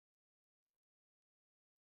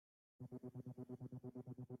Ladies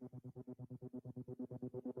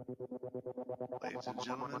and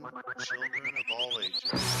gentlemen, children of all ages.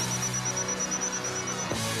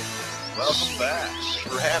 Welcome back.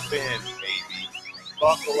 Strap in, baby.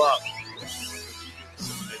 Buckle up.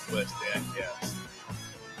 Some Midwest Dad Cast.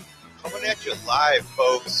 Coming at you live,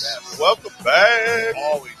 folks. Yes. Welcome back.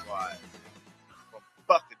 Always live from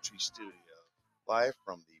Bucketry Studio. Live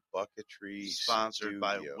from the Bucketry Sponsored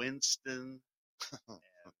by Studio. Winston and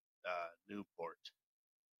Newport.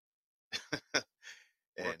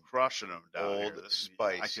 We're And crushing them down Old here.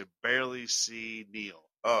 Spice. I could barely see Neil.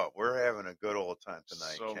 Oh, we're having a good old time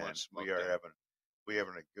tonight, So Ken. much smoke We are there. having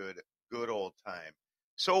a good old time.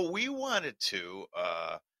 So we wanted to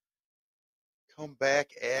come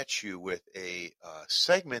back at you with a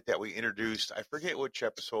segment that we introduced. I forget which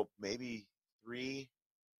episode, maybe 3,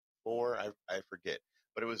 4. I forget,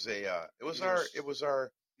 but it was our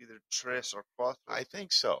Either Tres or Cuatro. I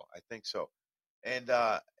think so. And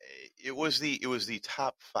it was the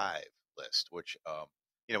top 5 list, which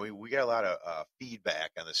we got a lot of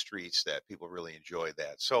feedback on the streets that people really enjoyed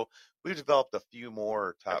that. So we've developed a few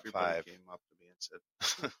more top Everybody 5. came up to me and said,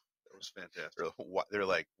 that was fantastic. They're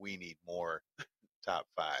like, we need more top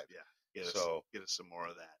 5. Yeah. Get us some more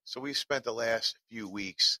of that. So we spent the last few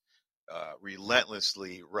weeks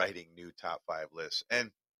relentlessly writing new top 5 lists, and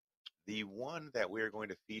the one that we're going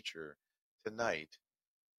to feature tonight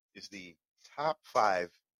is the top 5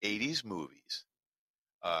 80s movies,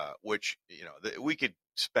 which, we could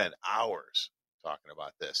spend hours talking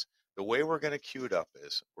about this. The way we're going to cue it up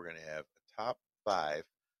is we're going to have a top 5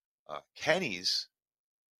 Kenny's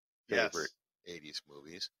favorite 80s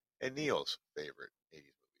movies and Neil's favorite 80s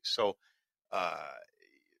movies. So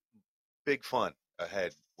big fun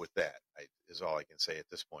ahead with that, is all I can say at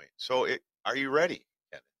this point. So are you ready,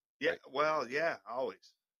 Ken? Yeah, Right. well, yeah,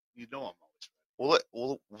 always. You know I'm always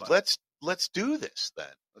Well, But- let's do this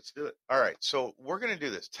then. Let's do it. All right, so we're gonna do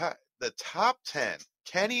this. The top 10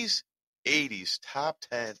 Kenny's 80s top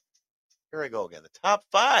 10. Here I go again. The top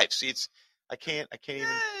 5. See, I can't even.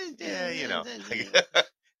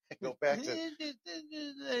 I go back to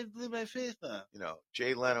I blew my face off.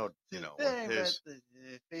 Jay Leno. With his.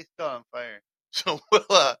 Face caught on fire. So we'll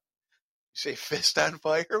you say fist on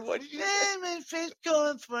fire. What did you say? Yeah, my face caught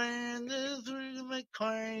on fire. There's my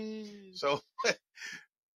car. So let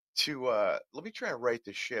me try and right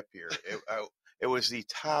the ship here. It was the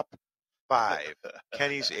top 5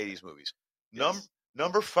 Kenny's 80s movies. Yes.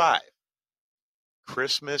 Number 5,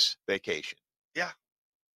 Christmas Vacation. Yeah.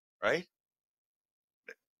 Right?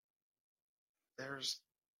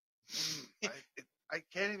 I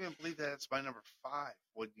can't even believe that it's my number 5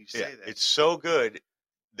 when you say that. It's so good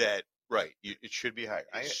that, right, it should be higher.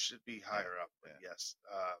 It should be higher up, but yes.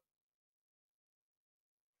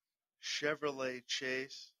 Chevrolet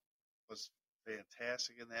Chase was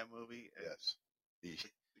fantastic in that movie. And Yes. the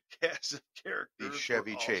cast of characters. The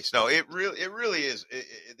Chevy were Chase. awesome. No, it really is.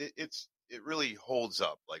 It really holds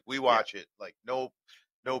up. Like, we watch it like no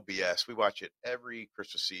BS. We watch it every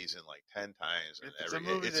Christmas season like 10 times, and It's a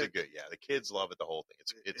movie it's a good. Yeah, the kids love it. The whole thing.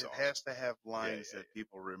 It's it awesome. has to have lines Yeah. that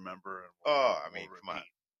people remember. And Come on.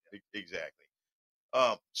 Exactly.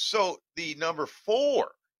 So the number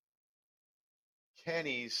 4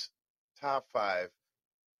 Kenny's top 5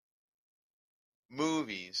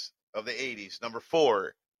 movies of the 80s. Number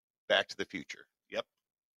 4, Back to the Future. Yep.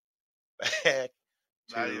 Back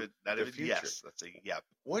Not to even the Future. yes. Let's say yep.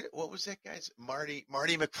 What was that guy's Marty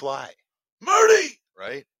McFly, Marty.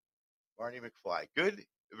 right? Marty McFly. Good,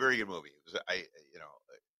 very good movie. It was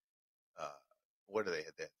what do they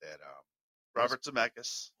had that Robert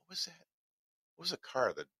Zemeckis. what was that? What was the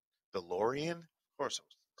car? The DeLorean? Of course, it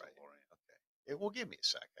was Right. DeLorean. Okay. It will give me a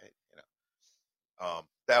sec.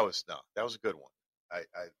 That was a good one. I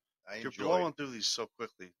You're enjoyed. blowing through these so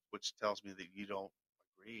quickly, which tells me that you don't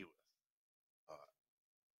agree with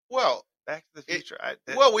Well, Back to the Future.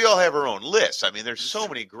 we all have our own lists. I mean, there's so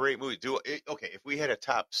many great movies. Okay, if we had a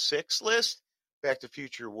top 6 list, Back to the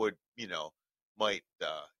Future would, might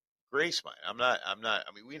grace mine. I'm not. I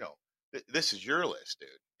mean, this is your list, dude.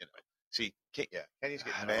 See, Kenny's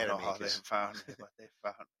getting I mad don't at know me. how they found me, but they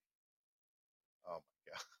found me. Oh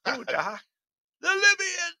my Who, god! Doc? The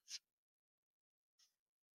Libyans.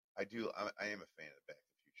 I am a fan of Back to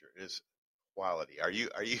the Future. It is quality. Are you?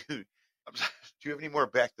 Do you have any more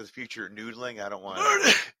Back to the Future noodling? I don't want.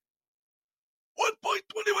 1.21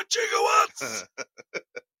 gigawatts.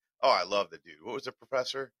 Oh, I love the dude. What was the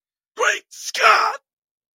professor? Great Scott.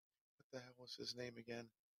 What the hell was his name again?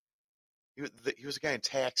 He was the guy in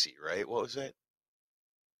Taxi, right? What was it?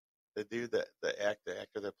 The dude the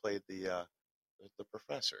actor that played the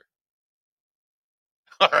professor.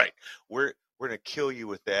 All right, we're gonna kill you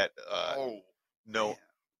with that. Oh, No, man.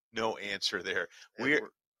 no answer there. We're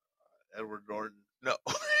Edward Norton. no.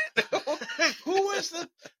 Who was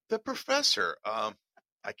the professor?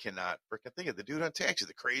 I cannot freaking think of the dude on Taxi.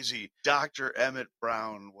 The crazy Dr. Emmett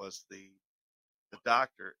Brown was the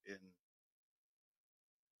doctor in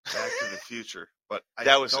Back to the Future. But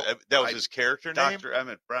that was his character name. Dr.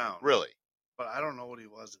 Emmett Brown. Really? But I don't know what he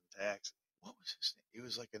was in Taxi. What was his name? He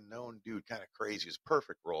was like a known dude, kind of crazy. It was a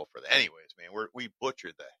perfect role for that. Anyways, man, we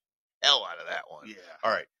butchered the hell out of that one. Yeah.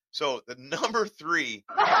 All right. So the number 3.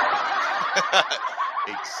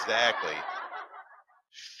 Exactly.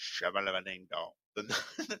 Shabba-dabba-ding-dong.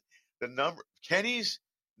 The number Kenny's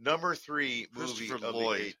number 3 movie Christopher of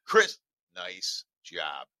Lloyd. the eight. Nice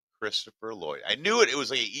job, Christopher Lloyd. I knew it. It was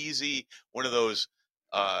like an easy one of those.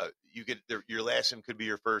 You could your last name could be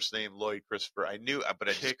your first name, Lloyd Christopher. I knew, but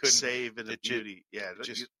I just Kick, couldn't. save, and a beauty. Yeah.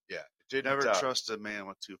 Didn't Never trust a man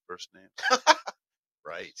with 2 first names.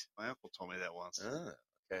 Right. My uncle told me that once.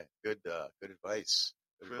 Okay. Good advice.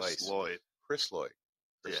 Chris Lloyd. Chris Lloyd.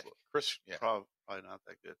 Yeah. Chris. Yeah. Probably not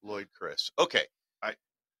that good. Lloyd Chris. Okay.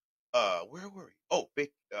 Where were we? Oh,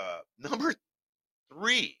 number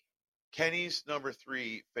 3. Kenny's number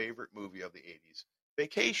 3 favorite movie of the 80s.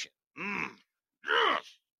 Vacation.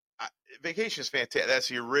 Yes. Vacation is fantastic. That's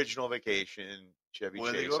the original Vacation. Chevy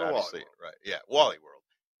When they Chase, go to obviously. Wally World. Right. Yeah. Wally World.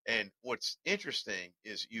 And what's interesting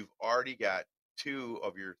is you've already got 2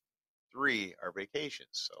 of your 3 are vacations.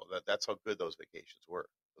 So that's how good those vacations were.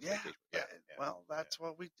 Yeah. Well, that's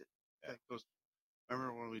what we did. Yeah.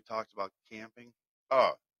 Remember when we talked about camping?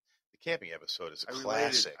 Oh, the camping episode is a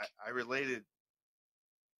classic. I related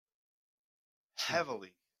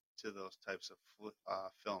heavily to those types of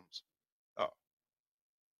films. Oh,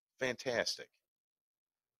 fantastic.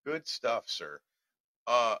 Good stuff, sir.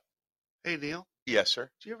 Hey, Neil, Yes, sir.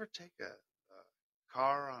 did you ever take a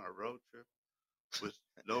car on a road trip with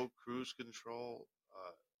no cruise control,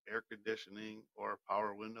 air conditioning, or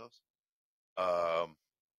power windows? Um,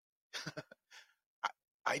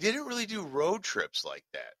 I didn't really do road trips like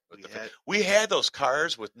that. We had those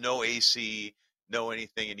cars with no AC, no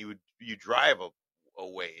anything, and you drive a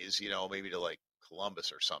ways, maybe to like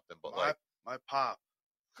Columbus or something. But my pop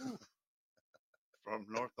from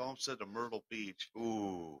North Olmsted to Myrtle Beach,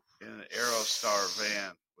 ooh, in an Aerostar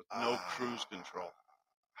van with no cruise control.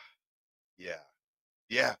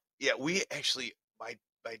 Yeah. We actually, my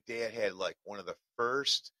dad had like one of the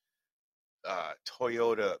first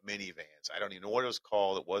Toyota minivans. I don't even know what it was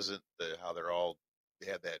called. It wasn't how they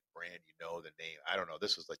have that brand, the name. I don't know.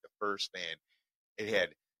 This was like the first van. It had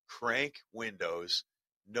crank windows,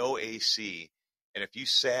 no AC, and if you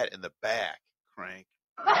sat in the back, Crank.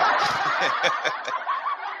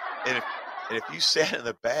 and if you sat in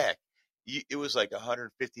the back, it was like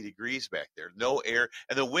 150 degrees back there, no air,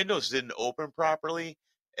 and the windows didn't open properly.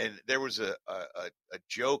 And there was a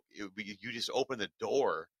joke. It would be you just open the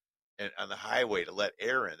door and on the highway to let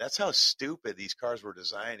air in. That's how stupid these cars were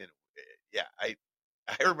designed. And yeah, I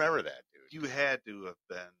remember that, dude. You had to have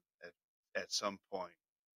been at some point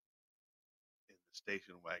in the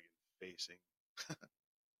station wagon facing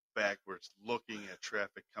backwards, looking at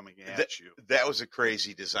traffic coming at you. That was a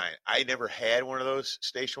crazy design. I never had one of those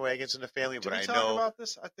station wagons in the family, Did but we I talk know about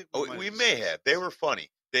this. I think we may have. They were funny.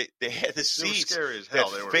 They had the seats scary as hell.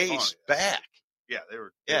 that They were face funny. back. Yeah, they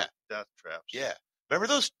were Yeah. death traps. Yeah. Remember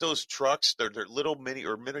those trucks? They're little mini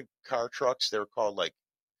car trucks. They were called like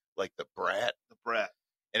the Brat. The Brat.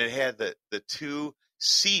 And it had the 2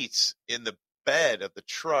 seats in the bed of the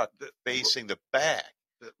truck facing the back.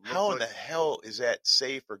 How in the hell is that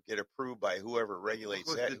safe or get approved by whoever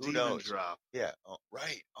regulates that? Who knows? Drop. Yeah. Oh,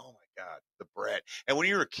 right. Oh my God. The Brat. And when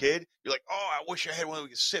you were a kid, you're like, oh, I wish I had one that we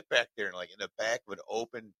could sit back there and like in the back of an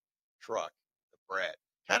open truck. The Brat.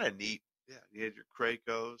 Kind of neat. Yeah. You had your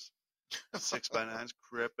Cracos, 6x9s,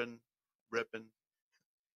 ripping.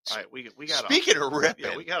 All right, we got. Speaking of ripping,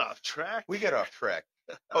 yeah, we got off track. Okay.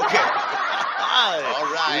 All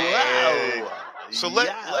right. Wow. So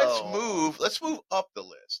let's move up the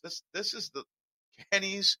list. This is the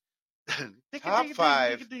Kenny's top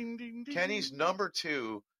 5. Kenny's number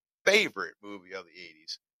 2 favorite movie of the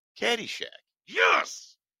 80s, Caddyshack.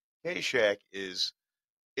 Yes. Caddyshack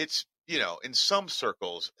it's in some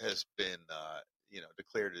circles has been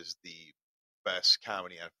declared as the best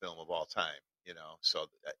comedy on film of all time. So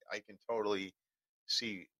I can totally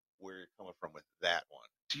see where you're coming from with that one.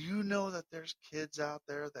 Do you know that there's kids out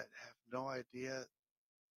there that have no idea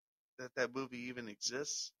that movie even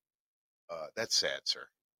exists? That's sad, sir.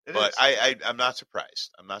 But I'm not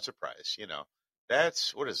surprised.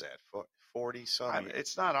 That's, what is that? 40 some.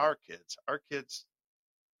 It's not our kids. Our kids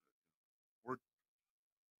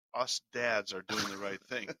us dads are doing the right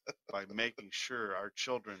thing by making sure our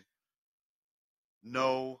children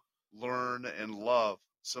know, learn, and love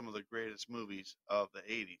some of the greatest movies of the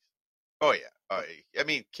 80s. Oh yeah. I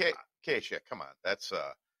mean, Caddyshack. Come on, that's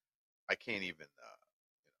I can't even.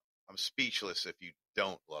 I'm speechless if you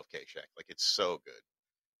don't love Caddyshack. Like it's so good.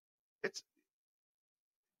 It's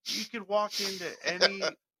you could walk into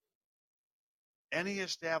any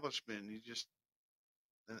establishment and you just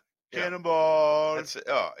cannonball. That's it.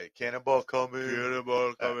 Oh, a cannonball coming.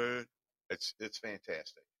 Cannonball coming. It's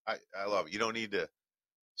fantastic. I love it. You don't need to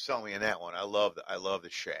sell me on that one. I love the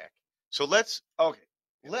Shack. So let's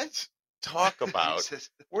talk about.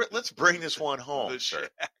 Let's bring this one home, sir.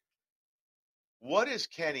 What is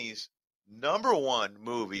Kenny's number one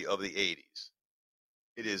movie of the 80s?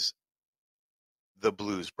 It is The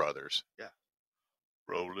Blues Brothers. Yeah.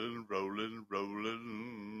 Rolling, rolling,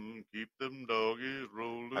 rolling. Keep them doggies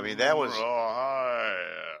rolling. I mean, that was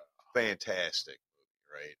fantastic movie,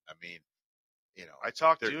 right? I mean, I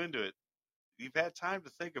talked you into it. You've had time to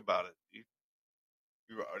think about it.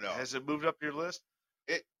 No. Has it moved up your list?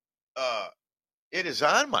 It is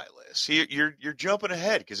on my list. See, you're jumping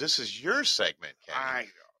ahead because this is your segment, Kenny. I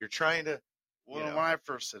know. You're trying to. When I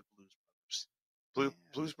first said Blues Brothers,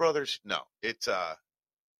 Blues Brothers. No, it's I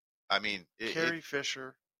mean, Carrie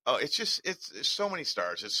Fisher. Oh, it's so many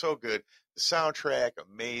stars. It's so good. The soundtrack,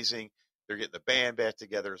 amazing. They're getting the band back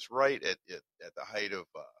together. It's right at the height of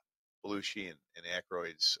Belushi and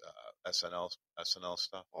Aykroyd's SNL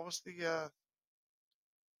stuff. What was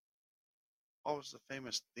the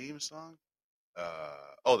famous theme song?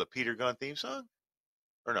 The Peter Gunn theme song?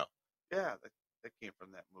 Or no? Yeah, that came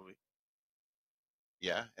from that movie.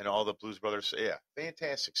 Yeah, and all the Blues Brothers. Yeah,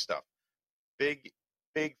 fantastic stuff. Big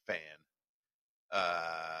fan.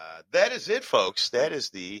 That is it, folks. That is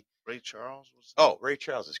the Ray Charles. Ray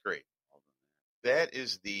Charles is great. That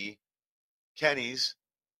is the Kenny's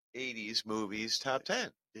 80s movies top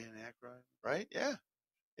 10. Dan Aykroyd. Right? Yeah.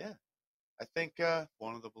 I think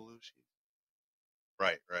one of the Belushi.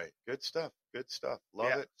 Right. Good stuff.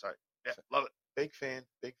 Love it. Sorry. Yeah, love it. Big fan.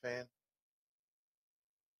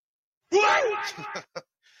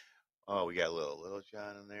 Oh, we got a little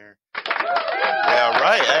John in there. Yeah,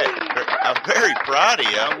 right. I'm very proud of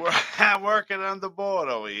you. I'm working on the board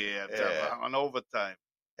over here on overtime.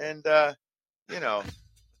 And,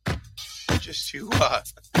 just to,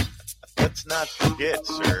 let's not forget,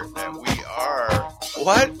 sir, that we are,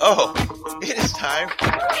 what? Oh, it is time.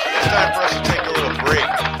 It's time for us to take a little break,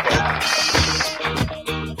 folks.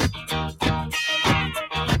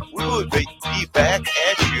 We will be back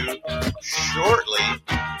at you shortly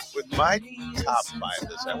with my top 5.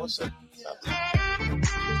 That was the top 5.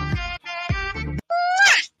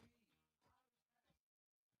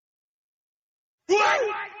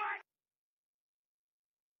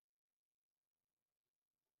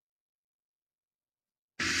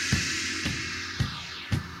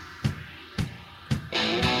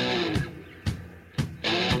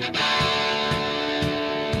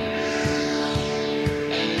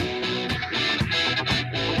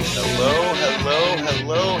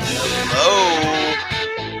 Hello.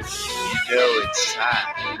 You know it's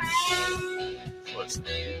time for some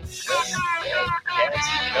just coming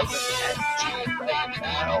at you right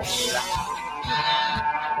now.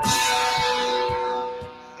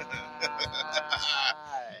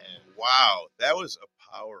 Wow, that was a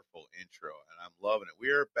powerful intro, and I'm loving it. We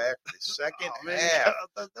are back for the second half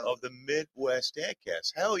of the Midwest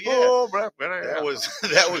Dadcast. Hell yeah! That was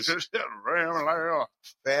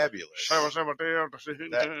fabulous. That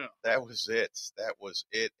was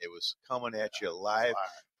it. It was coming at you live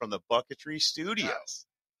from the Bucketry Studios.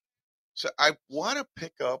 So I want to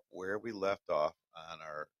pick up where we left off on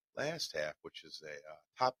our last half, which is a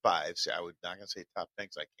top 5. So I would not going to say top 10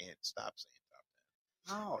 because I can't stop saying top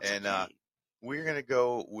 10. No, and we're going to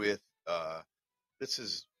go with this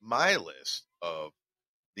is my list of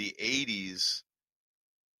the 80s,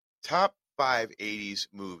 top 5 80s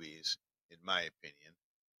movies, in my opinion.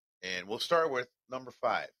 And we'll start with number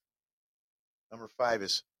 5. Number 5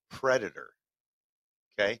 is Predator.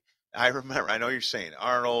 Okay? I know you're saying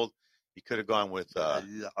Arnold. You could have gone with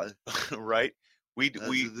right. We do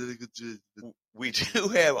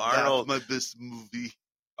have Arnold. That's my best movie.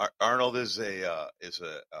 Arnold is a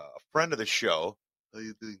friend of the show. How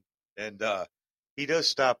you doing? And he does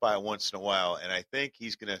stop by once in a while, and I think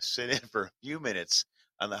he's going to sit in for a few minutes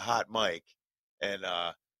on the hot mic. And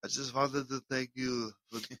I just wanted to thank you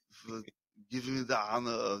for giving me the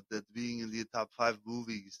honor of that being in the top 5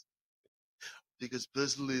 movies. Because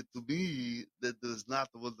personally, to me, that was not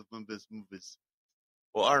one of my best movies.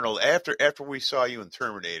 Well, Arnold, after we saw you in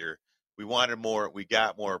Terminator, We wanted more. We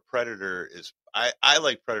got more. Predator is. I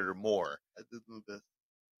like Predator more. I did my best.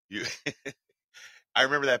 You. I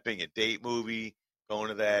remember that being a date movie. Going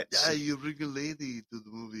to that. Yeah, you bring a lady to the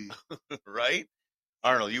movie. Right?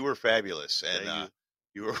 Arnold, you were fabulous. And Thank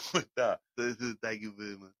you were with Thank you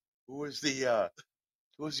very much. who was the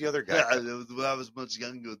other guy? Yeah, that was when I was much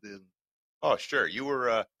younger then. Oh, sure. You were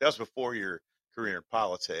that was before your career in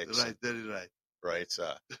politics. Right, that is right. Right.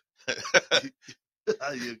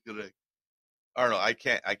 You're correct. Arnold, I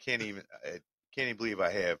can't even believe I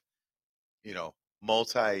have,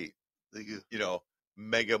 multi, Thank you.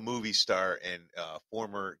 mega movie star and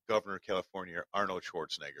former governor of California, Arnold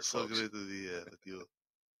Schwarzenegger. So folks. great to be with you.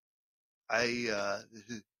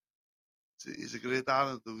 It's a great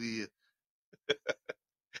honor to be here.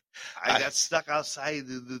 I got stuck outside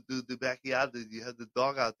in the backyard, and you had the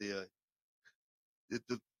dog out there.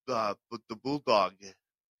 But the bulldog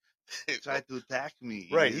tried to attack me.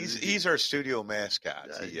 Right, he's our studio mascot.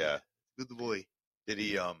 Good boy. Did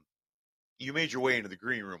he? You made your way into the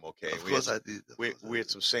green room, okay? Of course I did. We had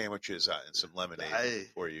some sandwiches and some lemonade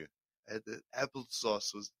for you. And the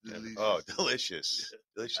applesauce was delicious. Oh, delicious,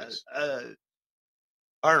 delicious.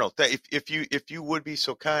 Arnold, if you would be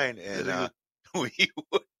so kind, and we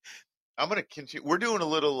would. I'm going to continue. We're doing a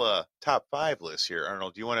little top 5 list here,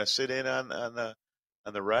 Arnold. Do you want to sit in on the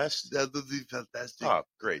rest? That would be fantastic. Oh,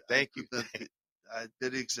 great! Thank you. I'm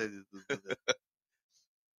very excited to do that.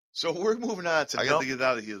 So we're moving on to. I got to get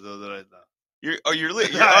out of here though right now. You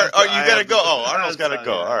got to go. Oh, Arnold's got to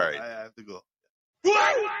go. All right. I have to go.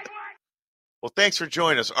 Well, thanks for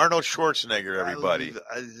joining us, Arnold Schwarzenegger, everybody.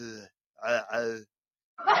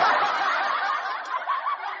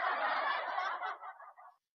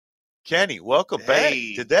 Kenny, welcome back.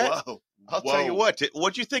 Did that? Whoa, I'll tell you what.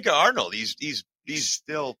 What'd you think of Arnold? He's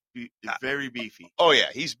still very beefy. Oh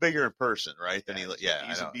yeah, he's bigger in person, right? Than he's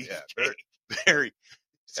a beefy. Yeah, very.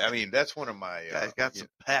 I mean, that's one of my. Guy's got some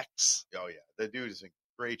pecs. Oh yeah, the dude is in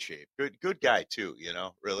great shape. Good guy too.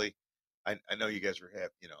 Really. I know you guys were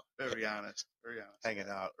Very honest. Hanging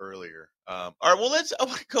out earlier. All right, well I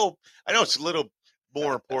want to go. I know it's a little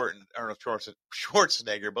more important, Arnold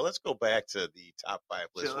Schwarzenegger, but let's go back to the top 5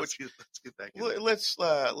 list. Yeah, let's get back.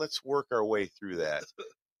 Let's work our way through that.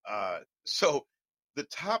 So the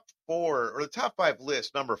top 4 or the top 5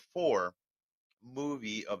 list, number 4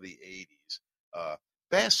 movie of the 80s,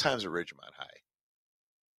 Fast Times at Ridgemont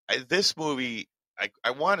High. This movie,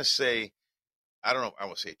 I want to say, I don't know, I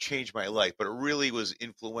would say it changed my life, but it really was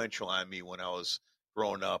influential on me when I was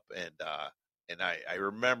growing up, and I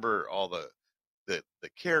remember all the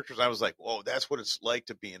characters. I was like, "Whoa, that's what it's like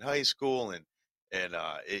to be in high school," and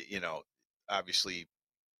obviously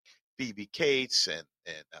Phoebe Cates and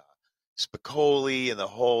Spicoli and the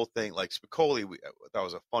whole thing. Like Spicoli, that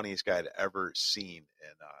was the funniest guy I'd ever seen,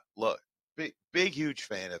 and look, big huge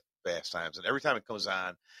fan of Fast Times, and every time it comes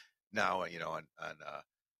on now, on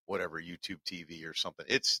whatever YouTube TV or something,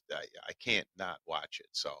 I can't not watch it.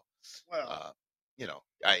 So, well,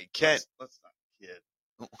 I can't. Let's not kid.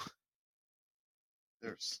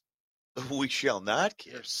 We shall not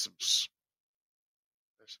kid. There's some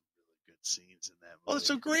really good scenes in that movie. Well, there's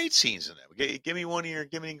some great scenes in that. Give me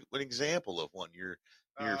an example of one you're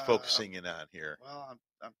focusing in on here. Well,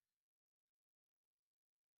 I'm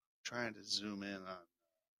trying to zoom in on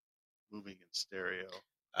moving in stereo.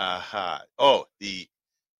 Oh,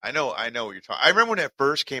 I know what you're talking. I remember when that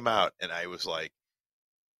first came out, and I was like,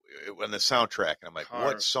 on the soundtrack, and I'm like, Cars.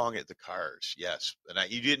 What song is the Cars? Yes,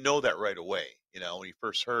 and you didn't know that right away, when you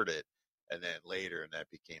first heard it, and then later, and that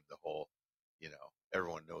became the whole,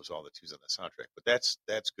 everyone knows all the tunes on the soundtrack. But that's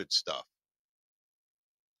good stuff.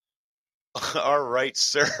 All right,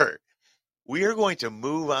 sir, we are going to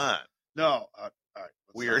move on. No, all right,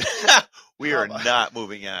 we are not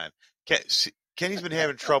moving on. Kenny's been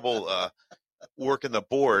having trouble working the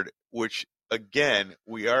board, which again,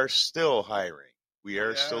 we are still hiring. We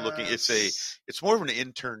are still looking. It's more of an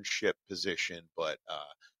internship position, but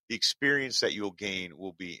the experience that you'll gain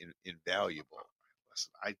will be invaluable.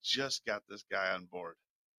 Listen, I just got this guy on board.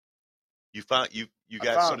 You found I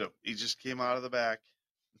found him. He just came out of the back.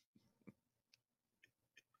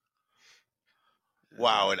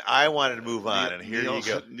 Wow, and I wanted to move on, and here you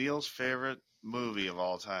go. Neil's favorite movie of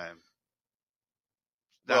all time.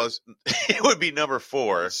 Well, it would be number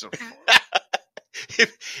 4.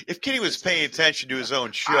 If Kenny was paying attention to his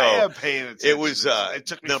own show, I am paying attention. It was. It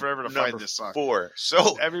took me forever to find this song. 4.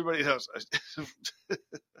 So everybody knows.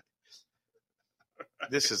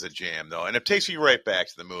 This is a jam, though, and it takes you right back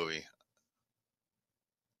to the movie.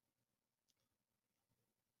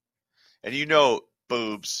 And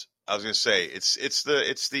boobs. I was going to say it's the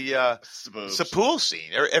It's the it's the boobs. pool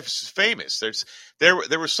scene. It's famous.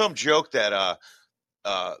 There was some joke that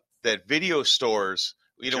that video stores,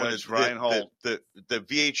 you know, when Judge Reinhold. the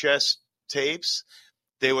VHS tapes,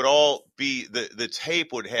 they would all be the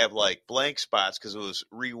tape would have like blank spots because it was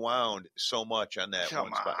rewound so much on that Come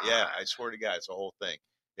one spot. on. Yeah, I swear to God, it's a whole thing.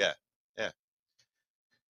 Yeah, yeah.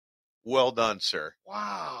 Well done, sir.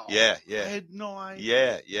 Wow. Yeah, I yeah, had no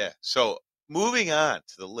idea. yeah. So moving on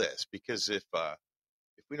to the list, because if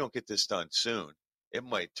we don't get this done soon, it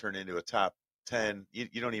might turn into a top 10.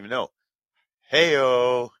 You don't even know.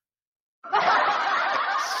 Heyo. All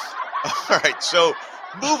right, so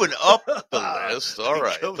moving up the list. All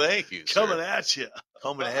right, thank you, sir. Coming at you.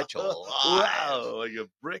 Coming at you live. Wow, like a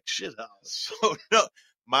brick shit house. So no,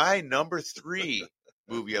 my number 3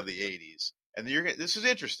 movie of the '80s, and this is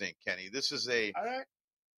interesting, Kenny. This is a All right.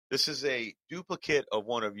 this is a duplicate of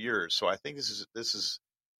one of yours, so I think this is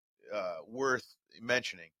worth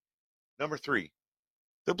mentioning. Number 3,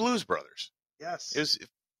 The Blues Brothers. Yes. Is,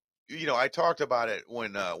 you know, I talked about it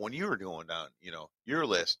when you were going down, you know, your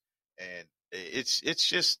list, and it's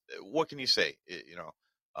just, what can you say? You know,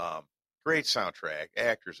 great soundtrack,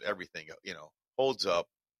 actors, everything, you know, holds up.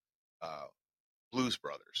 Blues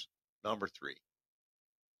Brothers, number 3.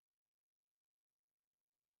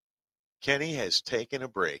 Kenny has taken a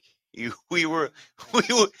break. We were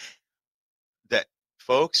that,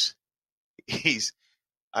 folks.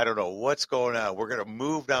 I don't know what's going on. We're gonna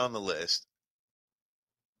move down the list.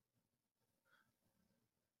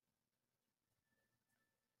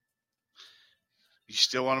 You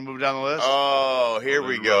still want to move down the list? Oh, here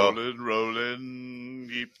we go. Rolling,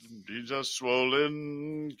 keep them just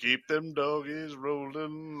swollen, keep them doggies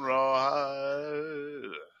rolling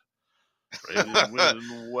rawhide. Raining wind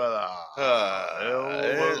and weather.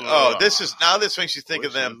 This makes you think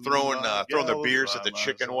of them throwing their beers at the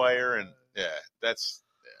chicken wire, and that's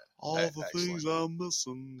all the things I'm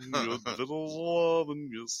missing. Your little love and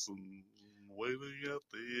missing, waiting at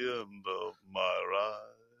the end of my ride.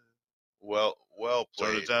 Well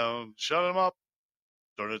played. Turn it down, shut him up.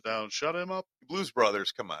 Turn it down, shut him up. Blues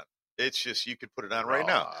Brothers, come on. It's just, you could put it on right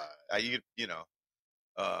now.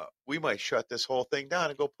 We might shut this whole thing down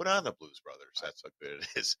and go put on the Blues Brothers. That's how good it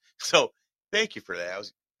is. So thank you for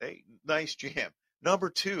that. Nice jam.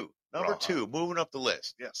 Number two, moving up the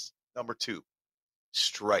list. Yes. Number 2,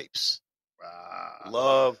 Stripes.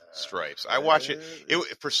 Love Stripes. I watch it.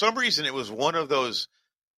 For some reason, it was one of those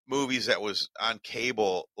movies that was on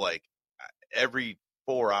cable like every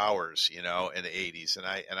 4 hours, you know, in the '80s, and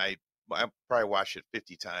I probably watched it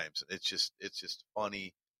 50 times. It's just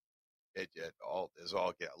funny. It all is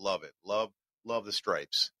all get. Love it. Love the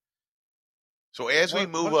Stripes. So as we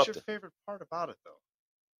move what's up, your favorite part about it, though?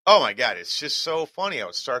 Oh my God, it's just so funny how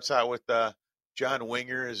it starts out with John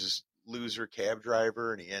Winger as this loser cab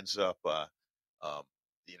driver, and he ends up,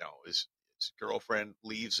 you know, his girlfriend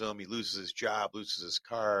leaves him. He loses his job, loses his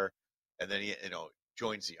car, and then he, you know,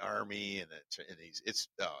 joins the army, and it's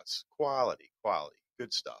quality,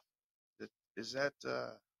 good stuff. Is that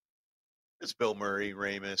It's Bill Murray,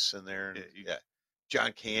 Ramis in there, and,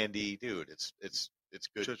 John Candy, dude. It's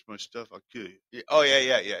good. Touch my stuff, I'll kill you. Yeah, oh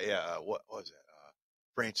yeah. What was it?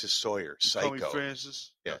 Francis Sawyer, Psycho. Call me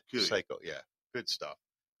Francis. Yeah, Psycho. Yeah, good stuff.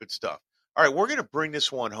 All right, we're gonna bring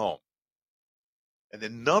this one home, and the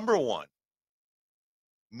number 1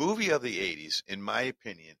 movie of the '80s, in my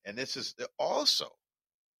opinion, and this is also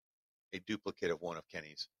a duplicate of one of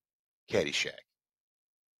Kenny's, Caddyshack.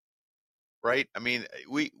 Right? I mean,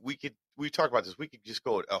 we talk about this. We could just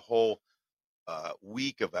go a whole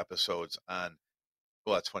week of episodes on.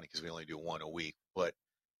 Well, that's funny because we only do one a week, but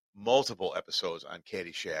multiple episodes on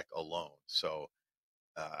Caddyshack alone. So,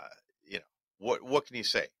 you know, what can you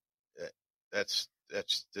say? That's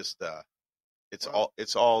just it's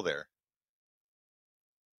all there.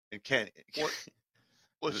 And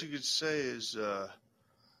what you could say is, you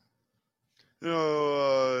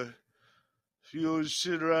know, if you always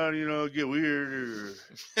sit around, you know, get weird, or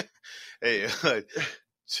hey,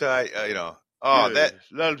 try, you know, that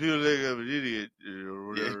a lot of people think I'm an idiot or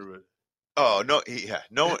whatever. Yeah. Oh no,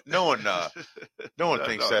 no one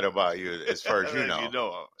thinks that about you, as far as you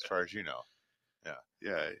know. As far as you know,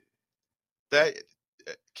 yeah. That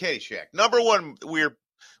Caddyshack, number 1.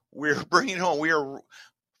 We're bringing home.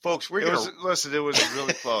 Folks. Listen. It was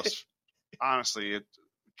really close. Honestly,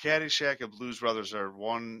 Caddyshack and Blues Brothers are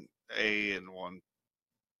 1A and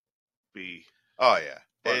 1B. Oh yeah.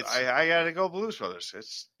 But I got to go Blues Brothers.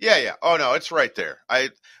 It's Oh no, it's right there. I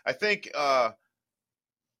think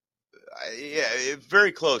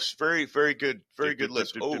very close. Very good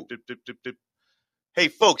list. Hey,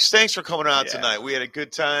 folks, thanks for coming on Yeah. tonight. We had a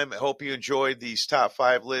good time. I hope you enjoyed these top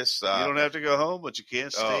 5 lists. You don't have to go home, but you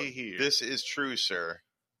can't stay here. This is true, sir.